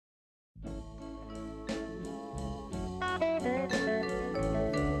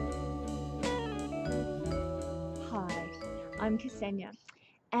I'm Ksenia,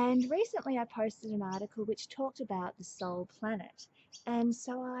 and recently I posted an article which talked about the soul planet. And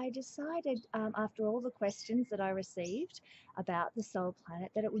so I decided, after all the questions that I received about the soul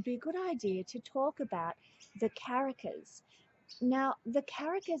planet, that it would be a good idea to talk about the Karakas. Now, the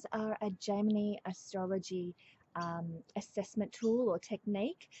Karakas are a Jamini Astrology assessment tool or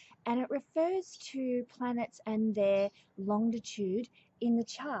technique, and it refers to planets and their longitude in the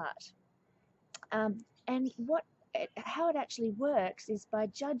chart. And how it actually works is by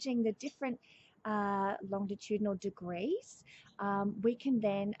judging the different longitudinal degrees, we can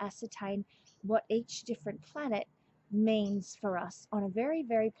then ascertain what each different planet means for us on a very,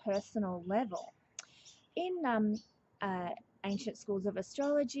 very personal level. In uh, ancient schools of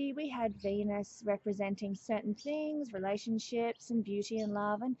astrology, we had Venus representing certain things, relationships and beauty and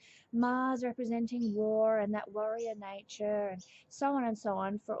love, and Mars representing war and that warrior nature, and so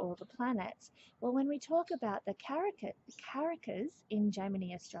on for all the planets. Well, when we talk about the Karakas in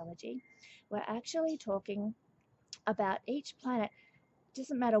Jamini astrology, we're actually talking about each planet.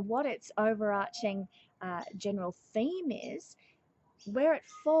 Doesn't matter what its overarching general theme is, where it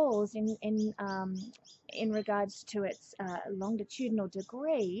falls in regards to its longitudinal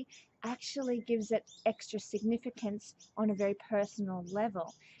degree actually gives it extra significance on a very personal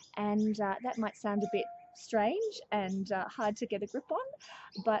level. And that might sound a bit strange and hard to get a grip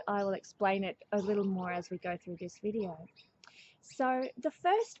on, but I will explain it a little more as we go through this video. So the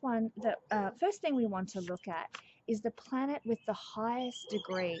first thing we want to look at is the planet with the highest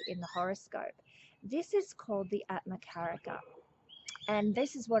degree in the horoscope. This is called the Atmakaraka. And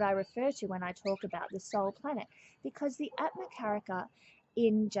this is what I refer to when I talk about the soul planet, because the Atmakaraka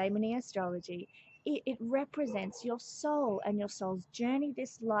in Jamini astrology, it represents your soul and your soul's journey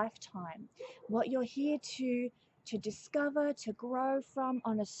this lifetime, what you're here to discover, to grow from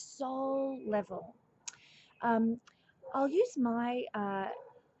on a soul level. Um, I'll use my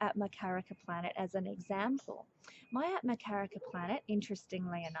Atmakaraka planet as an example. My Atmakaraka planet,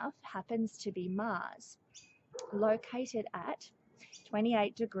 interestingly enough, happens to be Mars, located at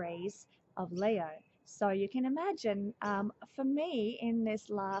 28 degrees of Leo. So you can imagine, for me, in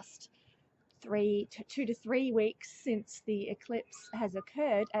this last 2 to 3 weeks since the eclipse has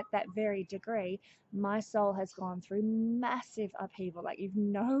occurred at that very degree, my soul has gone through massive upheaval, like you've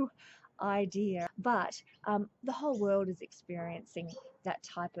no idea. But the whole world is experiencing that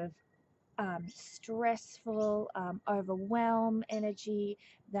type of stressful, overwhelm energy,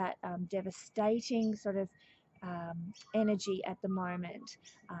 that devastating sort of energy at the moment.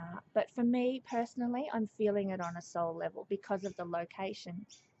 But for me personally, I'm feeling it on a soul level because of the location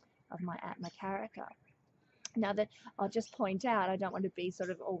of my Atmakaraka. Now that I'll just point out, I don't want to be sort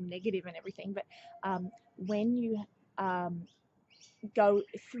of all negative and everything, but when you um, go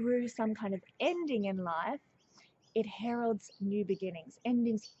through some kind of ending in life, it heralds new beginnings.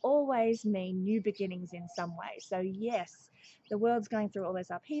 Endings always mean new beginnings in some way. So yes, the world's going through all this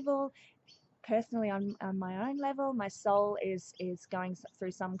upheaval. Personally, on my own level, my soul is going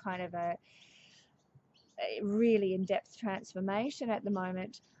through some kind of a really in-depth transformation at the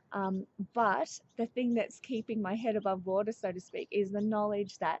moment. But the thing that's keeping my head above water, so to speak, is the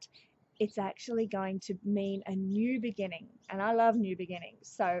knowledge that it's actually going to mean a new beginning. And I love new beginnings.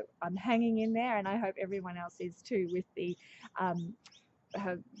 So I'm hanging in there, and I hope everyone else is too, with the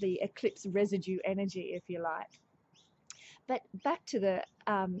eclipse residue energy, if you like. But back to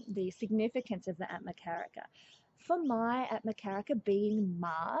the significance of the Atmakaraka. For my Atmakaraka being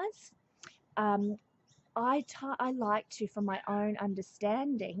Mars, I like to, from my own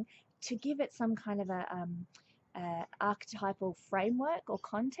understanding, to give it some kind of a archetypal framework or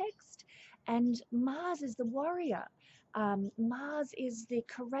context. And Mars is the warrior. Mars is the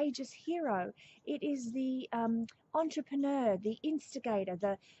courageous hero. It is the entrepreneur, the instigator,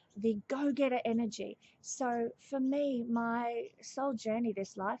 the go-getter energy. So for me, my soul journey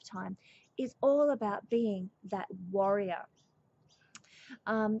this lifetime is all about being that warrior.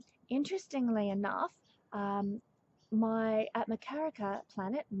 Interestingly enough, my Atmakaraka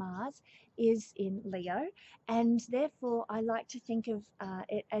planet, Mars, is in Leo, and therefore I like to think of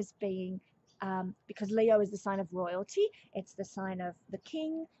it as being, because Leo is the sign of royalty, it's the sign of the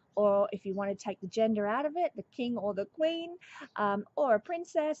king, or if you want to take the gender out of it, the king or the queen, or a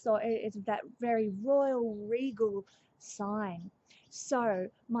princess, or it's that very royal, regal sign. So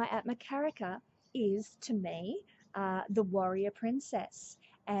my Atmakaraka is, to me, the warrior princess.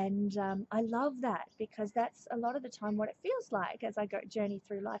 And I love that, because that's a lot of the time what it feels like as I go journey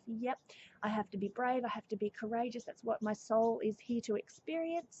through life. Yep, I have to be brave, I have to be courageous. That's what my soul is here to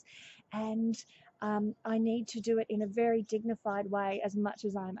experience. And I need to do it in a very dignified way as much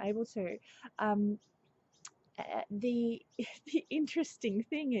as I'm able to. The the interesting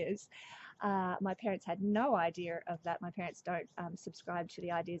thing is, my parents had no idea of that. My parents don't subscribe to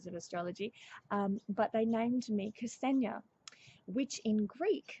the ideas of astrology, but they named me Ksenia, which in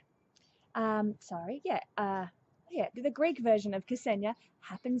Greek, the Greek version of Ksenia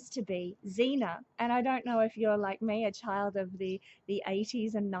happens to be Xena. And I don't know if you're like me, a child of the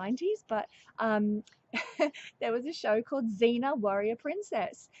 80s and 90s, but um, there was a show called Xena, Warrior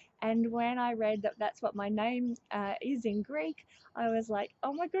Princess. And when I read that that's what my name is in Greek, I was like,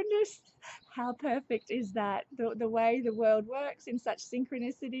 oh my goodness, how perfect is that? The way the world works in such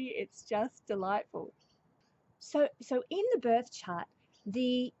synchronicity, it's just delightful. So in the birth chart,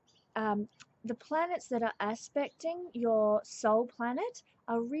 the um, the planets that are aspecting your soul planet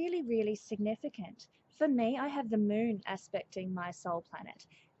are really, really significant. For me, I have the moon aspecting my soul planet.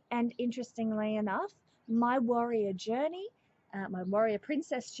 And interestingly enough, my warrior journey, my warrior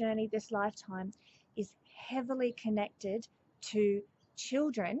princess journey this lifetime, is heavily connected to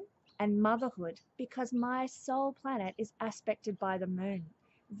children and motherhood because my soul planet is aspected by the moon.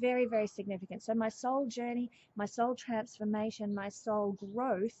 Very, very significant. So my soul journey, my soul transformation, my soul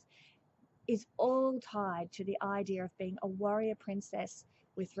growth is all tied to the idea of being a warrior princess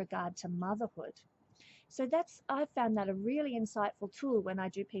with regard to motherhood. So I found that a really insightful tool when I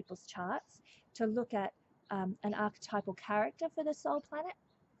do people's charts to look at an archetypal character for the soul planet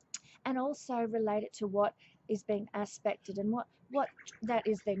and also relate it to what is being aspected and what that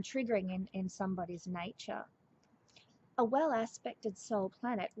is then triggering in somebody's nature. A well aspected soul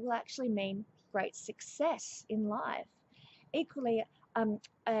planet will actually mean great success in life. Equally,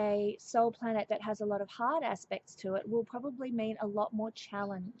 a soul planet that has a lot of hard aspects to it will probably mean a lot more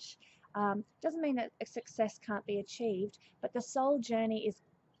challenge. Doesn't mean that a success can't be achieved, but the soul journey is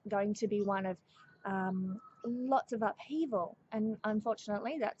going to be one of lots of upheaval, and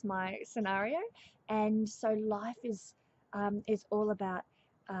unfortunately, that's my scenario. And so life is all about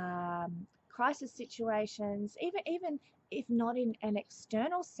crisis situations, even if not in an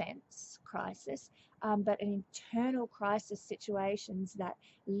external sense crisis, but an internal crisis situations that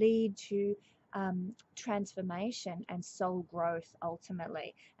lead to transformation and soul growth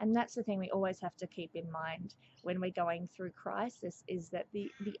ultimately. And that's the thing we always have to keep in mind when we're going through crisis, is that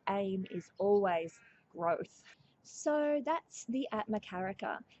the aim is always growth. So that's the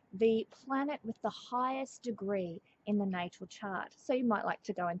Atmakaraka, the planet with the highest degree in the natal chart. So you might like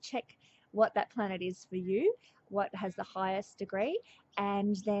to go and check what that planet is for you, what has the highest degree,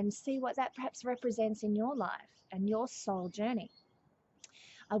 and then see what that perhaps represents in your life and your soul journey.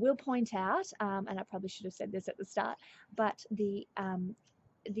 I will point out, and I probably should have said this at the start, but the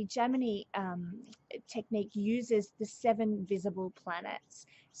Jamini technique uses the 7 visible planets.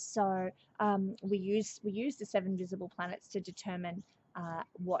 So we use the 7 visible planets to determine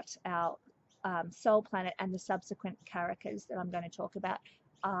what our soul planet and the subsequent Karakas that I'm going to talk about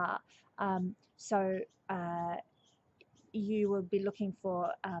are. So you will be looking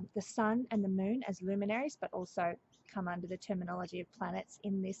for the sun and the moon as luminaries, but also come under the terminology of planets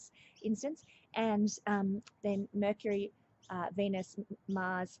in this instance, and then Mercury, Venus,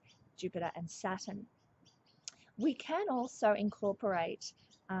 Mars, Jupiter, and Saturn. We can also incorporate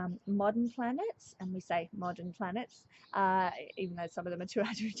modern planets, and we say modern planets, even though some of them are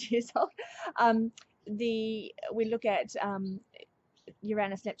 200 years old. We look at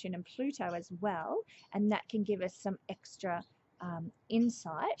Uranus, Neptune, and Pluto as well, and that can give us some extra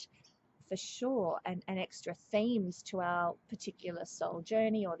insight for sure, and extra themes to our particular soul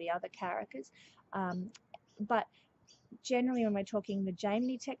journey or the other Karakas. But generally, when we're talking the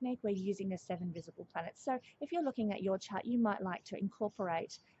Jamini technique, we're using the 7 visible planets. So if you're looking at your chart, you might like to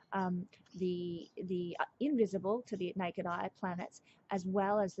incorporate the invisible to the naked eye planets as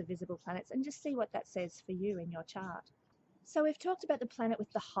well as the visible planets, and just see what that says for you in your chart. So we've talked about the planet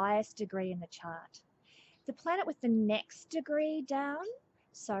with the highest degree in the chart. The planet with the next degree down,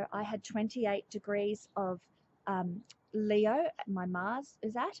 so I had 28 degrees of Leo, my Mars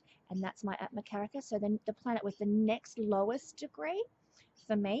is at, and that's my Atmakaraka. So then the planet with the next lowest degree,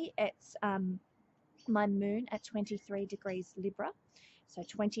 for me, it's my moon at 23 degrees Libra. So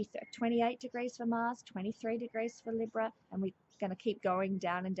 28 degrees for Mars, 23 degrees for Libra, and we're going to keep going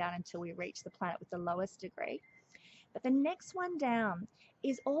down and down until we reach the planet with the lowest degree. But the next one down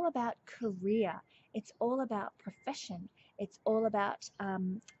is all about career. It's all about profession. It's all about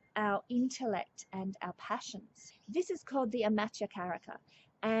our intellect and our passions. This is called the Atmakaraka.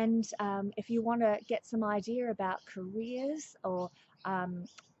 And if you want to get some idea about careers or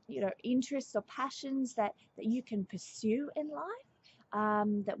interests or passions that you can pursue in life,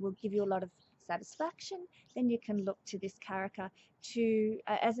 that will give you a lot of satisfaction, then you can look to this Karaka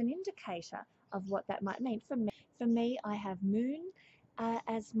as an indicator of what that might mean. For me, For me, I have Moon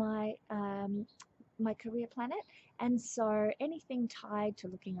as my career planet, and so anything tied to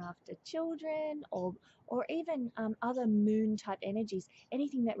looking after children, or even other moon type energies,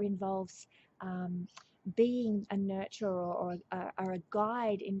 anything that involves being a nurturer, or a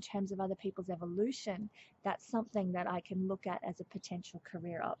guide in terms of other people's evolution, that's something that I can look at as a potential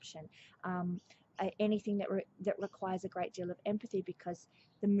career option. Anything that requires a great deal of empathy, because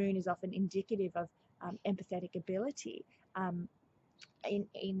the moon is often indicative of empathetic ability.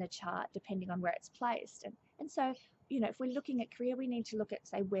 In the chart, depending on where it's placed. And so, if we're looking at career, we need to look at,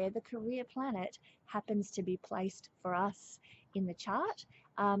 say, where the career planet happens to be placed for us in the chart,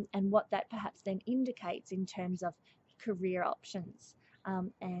 and what that perhaps then indicates in terms of career options,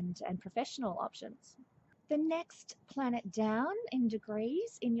 and professional options. The next planet down in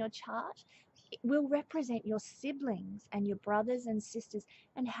degrees in your chart will represent your siblings and your brothers and sisters,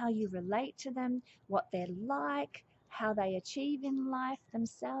 and how you relate to them, what they're like, how they achieve in life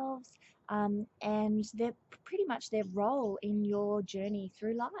themselves, and they're pretty much their role in your journey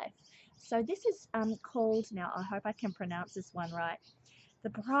through life. So this is called, now I hope I can pronounce this one right, the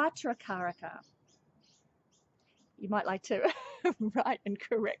Karaka. You might like to write and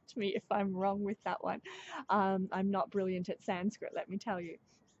correct me if I'm wrong with that one. I'm not brilliant at Sanskrit, let me tell you.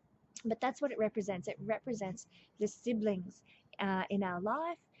 But that's what it represents. It represents the siblings in our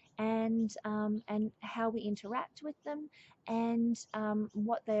life, and how we interact with them, and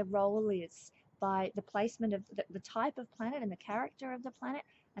what their role is by the placement of the type of planet and the character of the planet,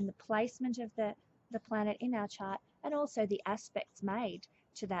 and the placement of the planet in our chart, and also the aspects made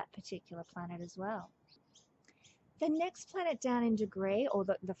to that particular planet as well. The next planet down in degree, or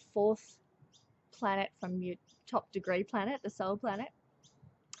the fourth planet from your top degree planet, the soul planet,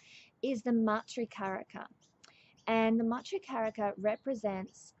 is the Karaka. And the Karaka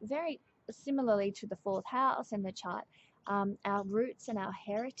represents, very similarly to the fourth house in the chart, our roots and our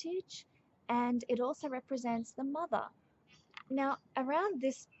heritage, and it also represents the mother. Now, around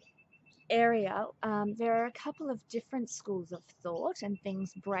this area, there are a couple of different schools of thought, and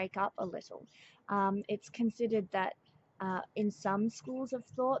things break up a little. It's considered that in some schools of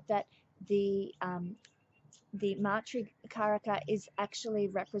thought that the Karaka is actually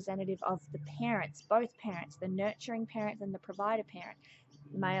representative of the parents, both parents, the nurturing parent and the provider parent,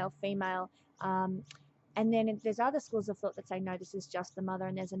 male, female. And then there's other schools of thought that say, no, this is just the mother,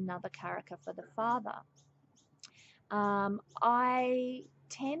 and there's another Karaka for the father. I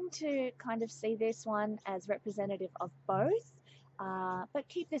tend to kind of see this one as representative of both. But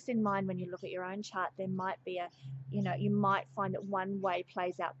keep this in mind when you look at your own chart. There might be you might find that one way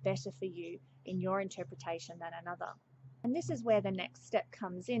plays out better for you in your interpretation than another. And this is where the next step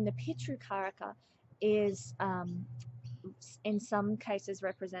comes in. The Karaka is, in some cases,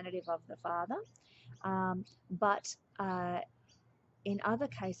 representative of the father, but in other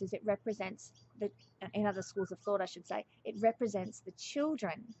cases, it represents in other schools of thought, I should say, it represents the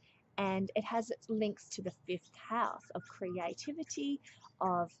children, and it has its links to the fifth house of creativity,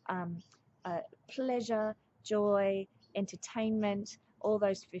 of pleasure, joy, entertainment, all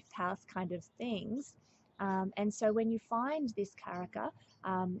those fifth house kind of things. And so when you find this Karaka,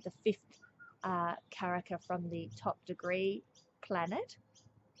 the fifth Karaka from the top degree planet,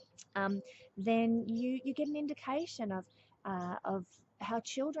 then you get an indication of how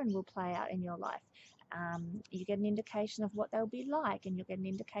children will play out in your life. You get an indication of what they'll be like, and you'll get an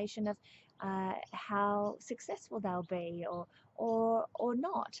indication of how successful they'll be, or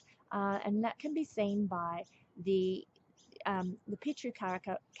not. And that can be seen by the Pitru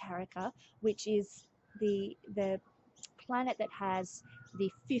Karaka, which is the planet that has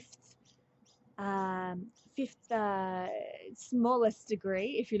the fifth smallest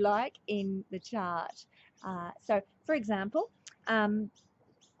degree, if you like, in the chart. So, for example,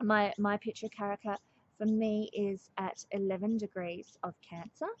 my Pitru Karaka for me is at 11 degrees of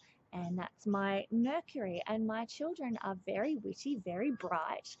Cancer, and that's my Mercury. And my children are very witty, very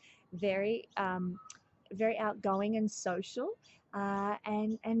bright, very very outgoing and social,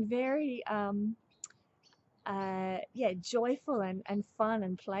 and very joyful and fun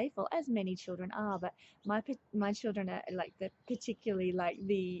and playful, as many children are. But my children are like particularly like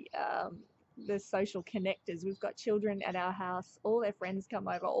the social connectors. We've got children at our house, all their friends come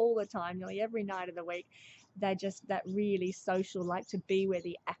over all the time, nearly every night of the week. They're just that really social, like to be where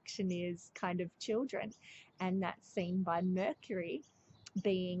the action is kind of children, and that's seen by Mercury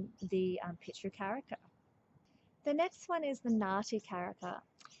being the Pitru Karaka. The next one is the Nati Karaka.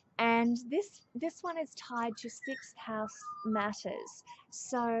 And this one is tied to sixth house matters.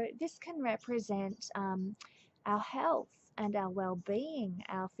 So this can represent our health and our well-being,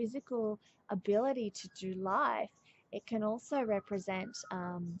 our physical ability to do life. It can also represent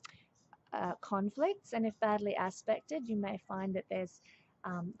conflicts, and if badly aspected, you may find that there's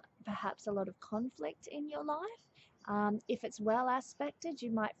perhaps a lot of conflict in your life. If it's well aspected,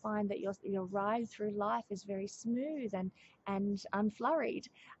 you might find that your ride through life is very smooth and unflurried.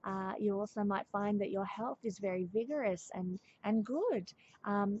 You also might find that your health is very vigorous and good.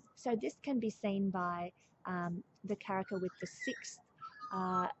 So this can be seen by the Karaka with the sixth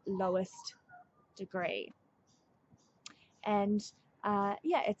lowest degree. And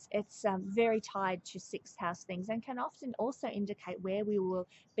yeah, it's very tied to sixth house things, and can often also indicate where we will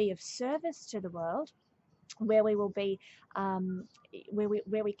be of service to the world, where we will be,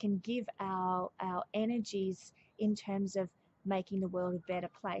 where we can give our energies in terms of making the world a better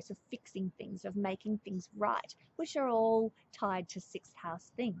place, of fixing things, of making things right, which are all tied to sixth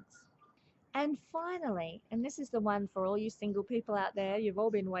house things. And finally, and this is the one for all you single people out there, you've all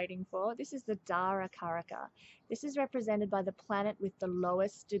been waiting for, this is the Dara Karaka. This is represented by the planet with the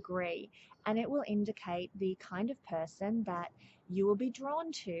lowest degree, and it will indicate the kind of person that you will be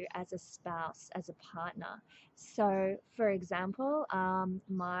drawn to as a spouse, as a partner. So, for example,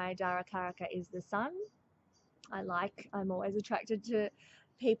 my Dara Karaka is the sun. I'm always attracted to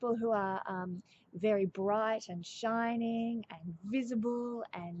people who are very bright and shining and visible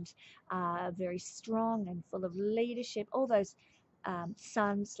and very strong and full of leadership. All those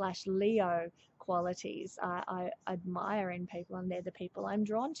Sun/Leo qualities I admire in people, and they're the people I'm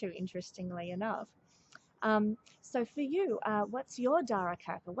drawn to, interestingly enough. So for you, what's your Dara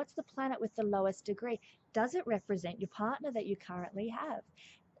Karaka? What's the planet with the lowest degree? Does it represent your partner that you currently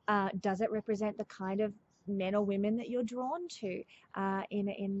have? Does it represent the kind of men or women that you're drawn to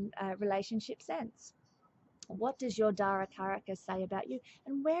in a relationship sense? What does your Dara Karaka say about you,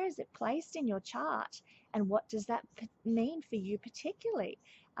 and where is it placed in your chart? And what does that mean for you, particularly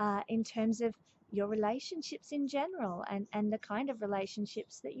in terms of your relationships in general, and the kind of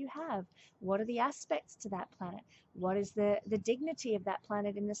relationships that you have? What are the aspects to that planet? What is the dignity of that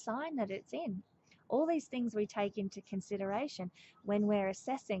planet in the sign that it's in? All these things we take into consideration when we're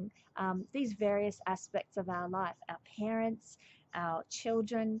assessing these various aspects of our life, our parents, our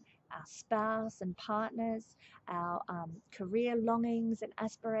children, our spouse and partners, our career longings and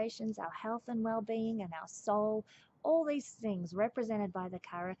aspirations, our health and well-being, and our soul. All these things represented by the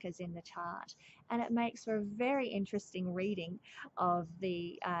Karakas in the chart, and it makes for a very interesting reading of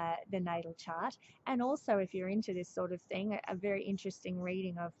the natal chart. And also, if you're into this sort of thing, a very interesting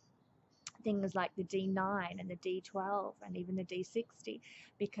reading of things like the D9 and the D12 and even the D60,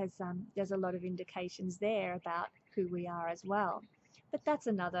 because there's a lot of indications there about who we are as well. But that's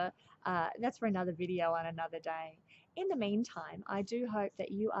for another video on another day. In the meantime, I do hope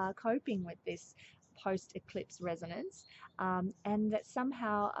that you are coping with this post-eclipse resonance, and that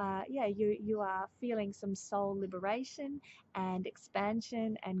somehow, yeah, you are feeling some soul liberation and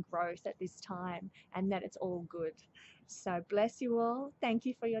expansion and growth at this time, and that it's all good. So bless you all. Thank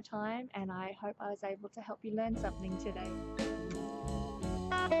you for your time, and I hope I was able to help you learn something today.